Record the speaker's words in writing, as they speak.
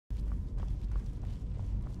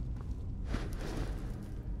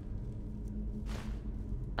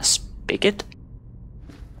Bigot?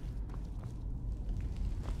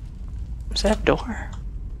 Is that a door?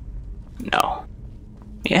 No.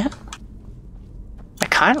 Yeah? It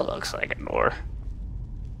kind of looks like a door.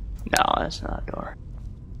 No, that's not a door.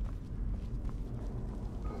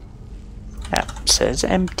 That says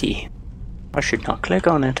empty. I should not click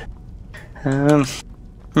on it. Well,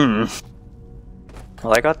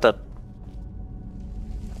 I got the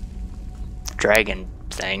dragon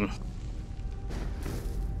thing.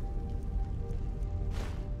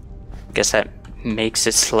 Guess that makes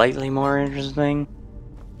it slightly more interesting.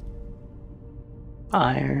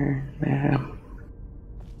 Iron, yeah.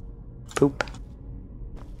 Poop.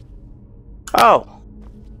 Oh!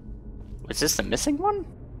 Was this the missing one?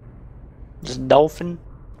 Just dolphin?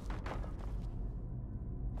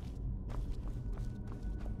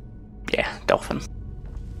 Yeah, dolphin.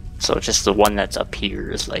 So just the one that's up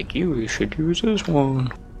here is like, you should use this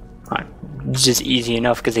one. It's just easy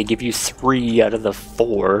enough because they give you 3 out of the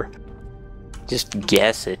 4. Just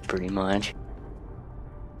guess it, pretty much.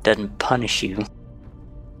 Doesn't punish you.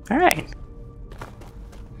 Alright.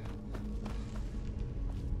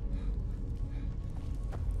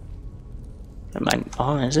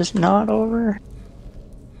 Oh, is this not over?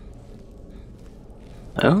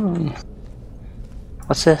 Oh.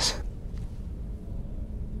 What's this?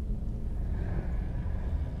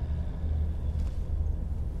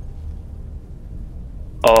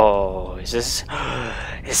 Oh, is this...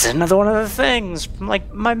 Is this another one of the things from,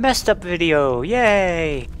 like, my messed up video?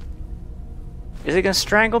 Yay! Is it gonna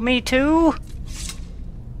strangle me, too?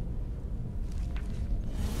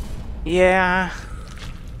 Yeah.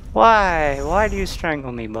 Why? Why do you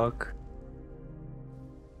strangle me, Buck?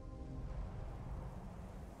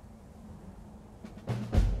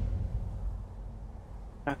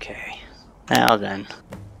 Okay. Now then.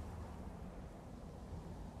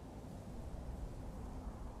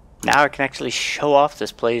 Now I can actually show off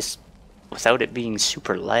this place without it being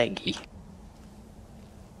super laggy.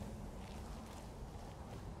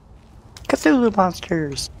 Cthulhu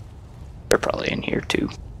monsters! They're probably in here too.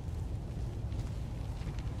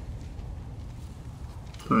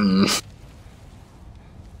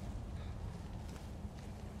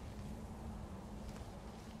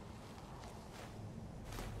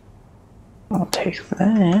 I'll take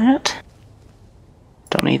that.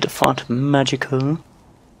 Don't need the font magical.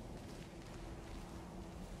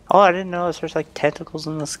 Oh, I didn't notice there's like tentacles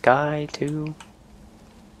in the sky too.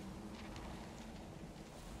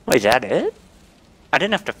 Wait, is that it? I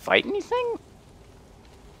didn't have to fight anything?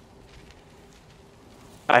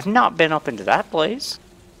 I've not been up into that place.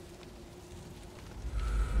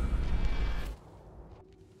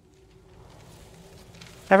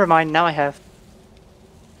 Never mind, now I have.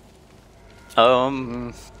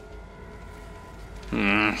 I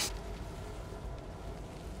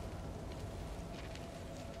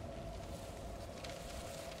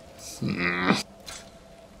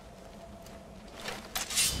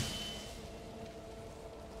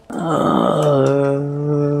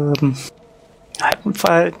haven't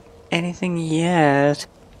fought anything yet.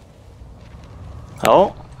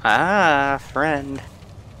 Oh, friend.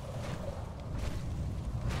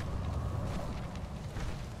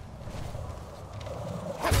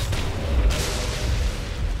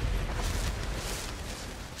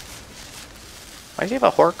 Why do you have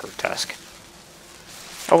a Horker tusk?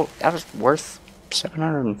 Oh, that was worth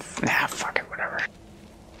 700 and... Nah, fuck it, whatever.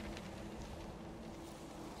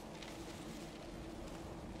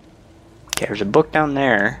 Okay, there's a book down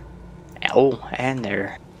there. Oh, and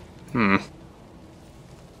there. Oh,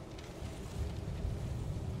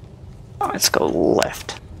 let's go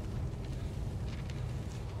left.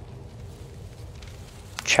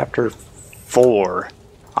 Chapter 4.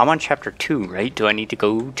 I'm on chapter 2, right? Do I need to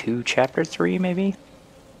go to chapter 3, maybe?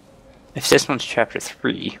 If this one's chapter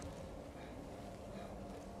 3...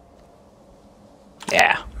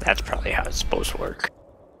 Yeah, that's probably how it's supposed to work.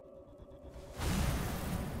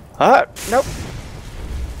 Nope.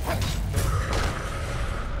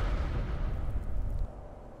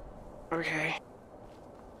 Okay.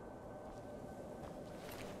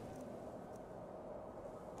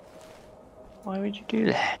 Why would you do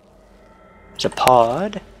that? There's a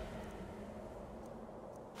pod.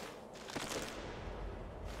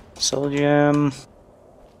 Soul gem.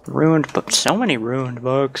 Ruined book. So many ruined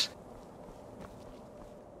books.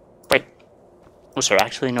 Wait. Was there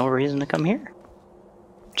actually no reason to come here?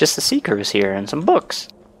 Just the Seeker was here and some books.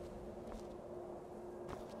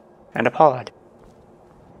 And a pod.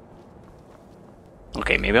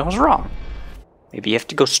 Okay, maybe I was wrong. Maybe you have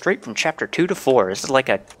to go straight from chapter 2 to 4. This is like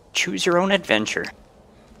a choose your own adventure.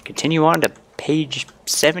 Continue on to page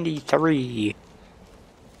 73.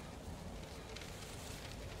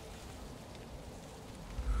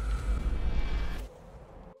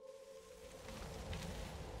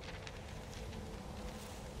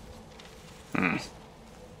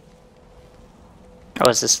 Oh,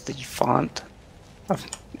 is this the font? Oh,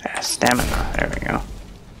 stamina. There we go.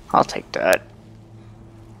 I'll take that.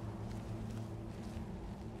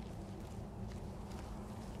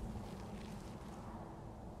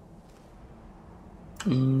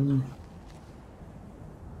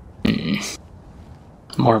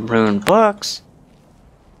 More rune books.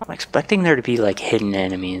 I'm expecting there to be like hidden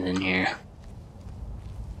enemies in here.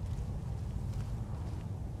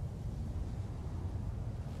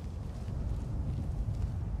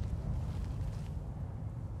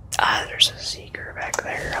 Ah, there's a seeker back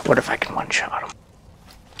there. What if I can one-shot him?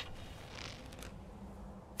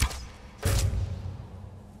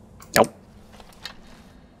 Nope.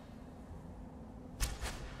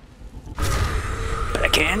 But I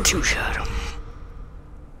can two-shot him.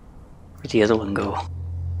 Where'd the other one go?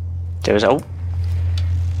 There's oh.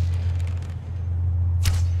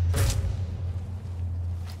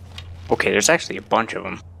 Okay, there's actually a bunch of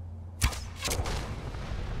them.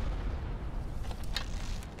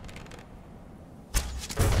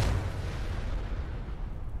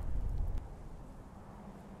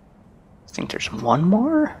 I think there's one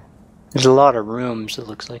more? There's a lot of rooms, it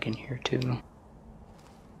looks like, in here, too.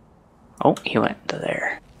 Oh, he went to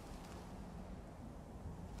there.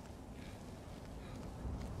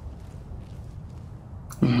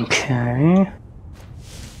 Okay.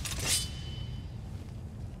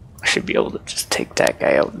 I should be able to just take that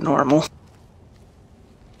guy out normal.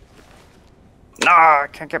 Nah, I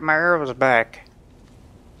can't get my arrows back.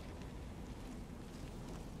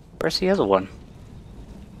 Where's the other one?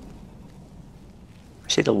 I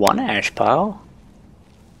see the one ash pile.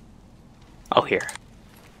 Oh, here.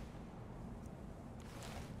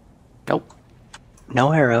 Nope.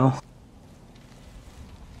 No arrow.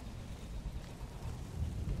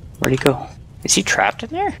 Where'd he go? Is he trapped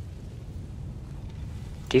in there?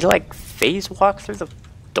 Did he like phase walk through the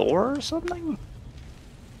door or something?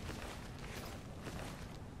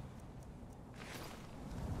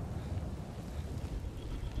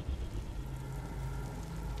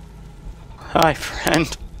 Hi,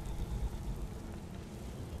 friend.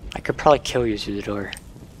 I could probably kill you through the door.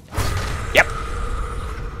 Yep.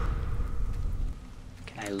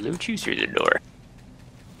 Can I loot you through the door?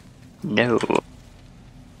 No.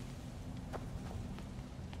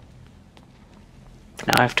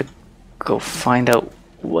 Now I have to go find out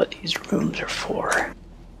what these rooms are for.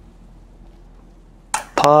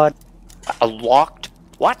 Pod. A locked...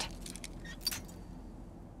 What?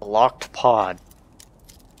 A locked pod.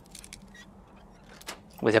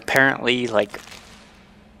 With apparently, like,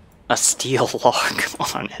 a steel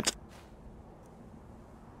lock on it.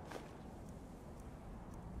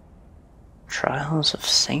 Trials of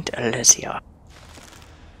Saint Alicia.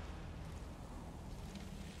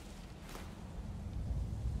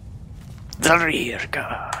 The rear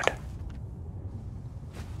guard.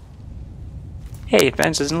 Hey,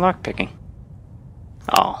 advances in lockpicking.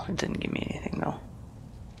 Oh, it didn't give me anything though.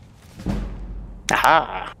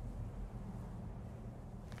 Aha!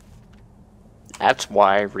 That's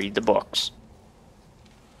why I read the books.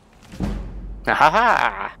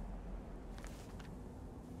 Aha!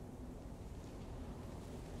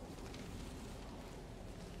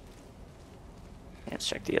 Let's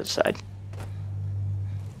check the other side.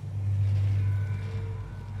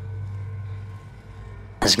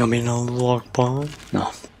 Is it gonna be another lock pod?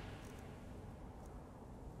 No.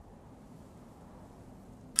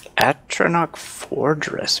 Atronach Forge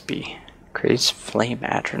recipe. Creates flame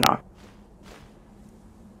Atronach.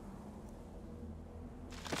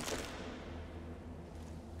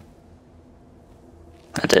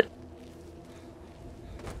 That's it.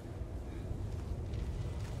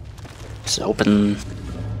 Just open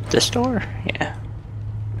this door? Yeah.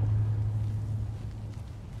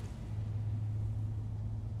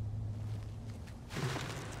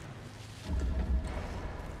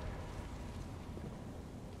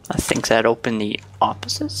 I think that opened the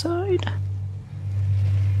opposite side.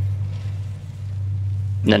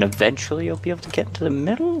 And then eventually you'll be able to get into the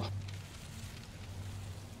middle.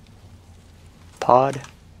 Pod.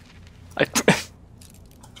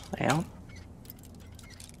 Well.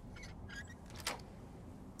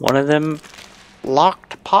 One of them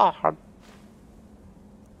locked pod.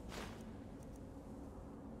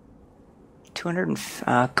 200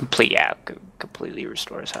 complete, yeah, completely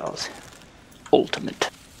restores health. Ultimate.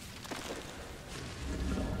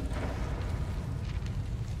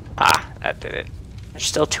 Ah, that did it. There's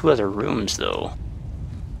still 2 other rooms though.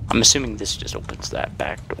 I'm assuming this just opens that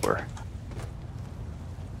back door.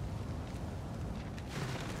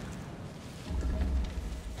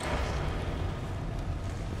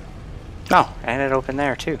 Oh, and it opened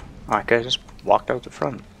there too. Oh, I could have just walked out the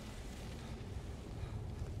front.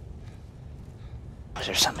 Was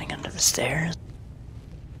there something under the stairs?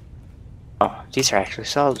 Oh, these are actually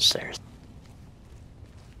solid stairs.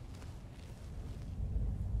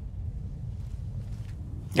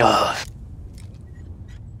 Oh.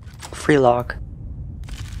 Free lock.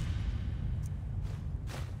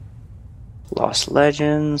 Lost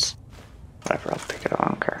Legends. Whatever, I'll pick it up, I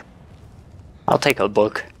don't care. I'll take a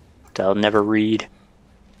book that I'll never read.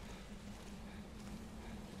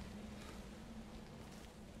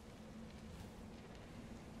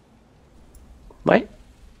 Wait,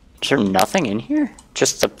 is there nothing in here?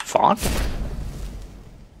 Just the font?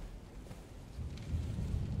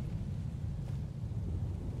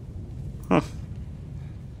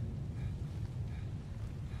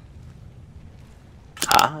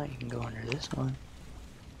 Ah, you can go under this one.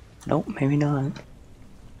 Nope, maybe not.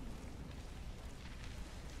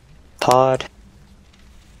 Pod.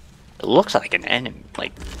 It looks like an enemy,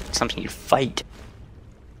 like something you fight.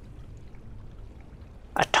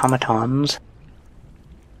 Automatons.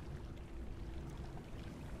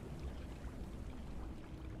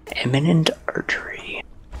 Eminent artery.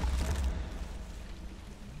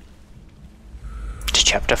 To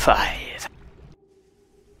chapter 5.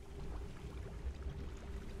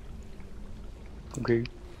 Okay.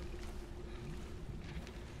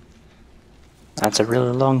 That's a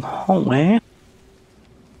really long hallway.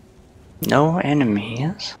 No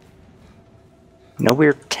enemies. No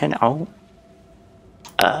weird oh.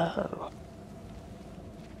 Oh.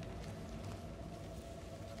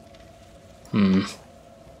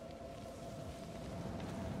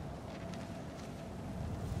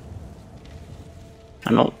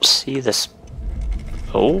 I don't see this.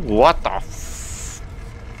 Oh, what the f...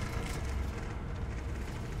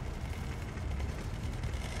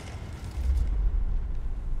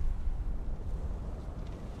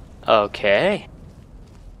 Okay.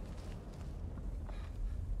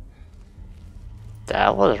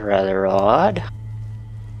 That was rather odd.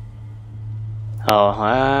 Oh,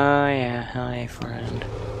 yeah, hi friend.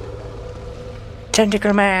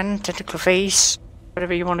 Tentacle man, tentacle face,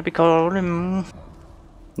 whatever you want to be called. And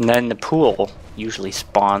then the pool usually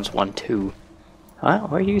spawns one too. Huh?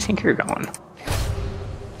 Where do you think you're going?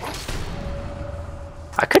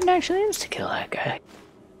 I couldn't actually insta-kill that guy.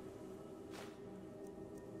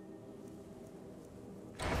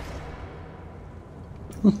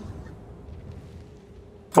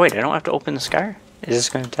 Wait, I don't have to open the sky? Is this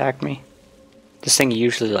going to attack me? This thing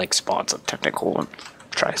usually like spawns a tentacle and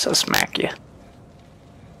tries to smack you.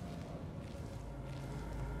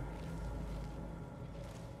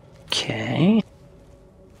 Okay.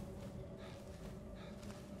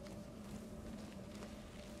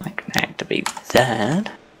 I can activate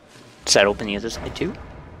that. Does that open the other side too?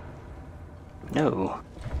 No.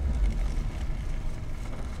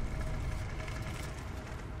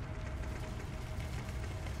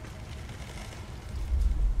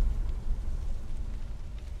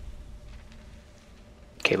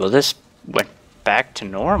 Okay, well this went back to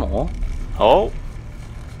normal. Oh.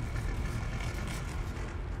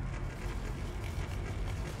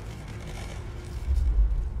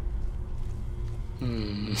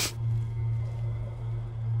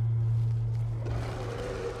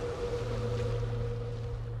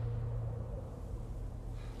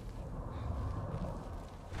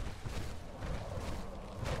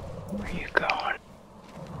 Where are you going?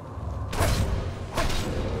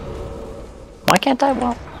 Why can't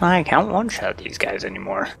I can't one-shot these guys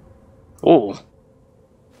anymore. Ooh.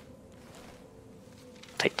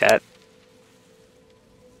 Take that.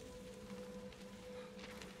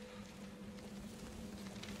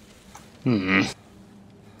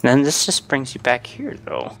 Then this just brings you back here,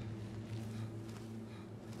 though.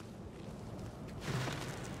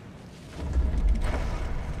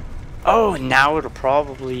 Oh, now it'll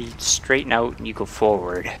probably straighten out and you go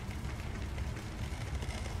forward.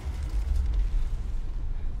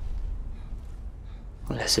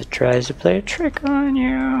 Unless it tries to play a trick on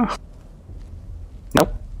you.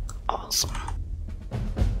 Nope. Awesome.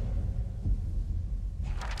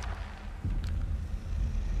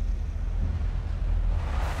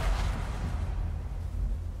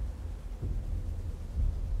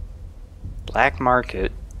 Black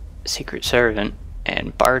Market, Secret Servant,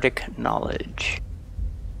 and Bardic Knowledge.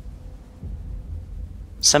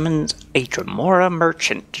 Summons a Dremora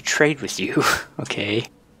merchant to trade with you. Okay.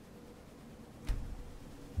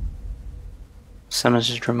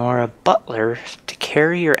 Summons a Dremora butler to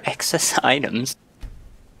carry your excess items.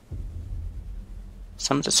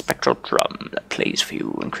 Summons a spectral drum that plays for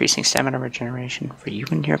you, increasing stamina regeneration for you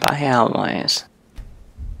and nearby allies.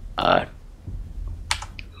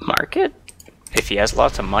 Market? If he has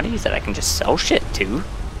lots of money that I can just sell shit to.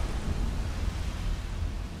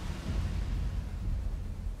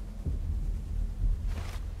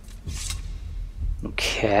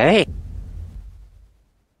 Okay.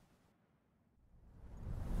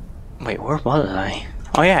 Wait, where was I?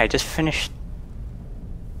 Oh yeah, I just finished.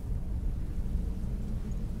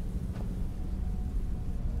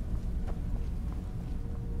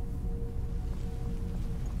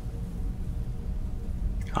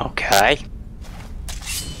 Okay.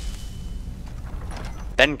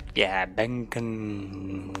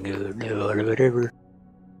 Benkongerike, whatever.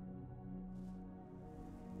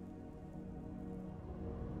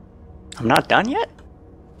 I'm not done yet?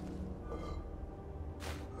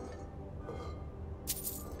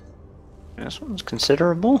 This one's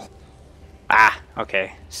considerable. Ah,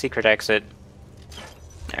 okay. Secret exit.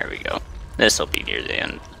 There we go. This'll be near the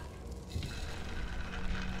end.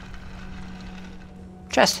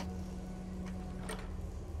 Chest.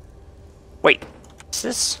 Wait, is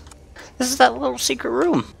this? This is that little secret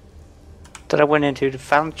room that I went into to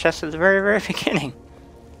find the chest at the very, very beginning.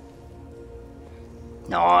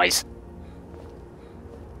 Nice.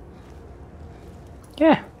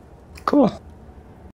 Yeah, cool.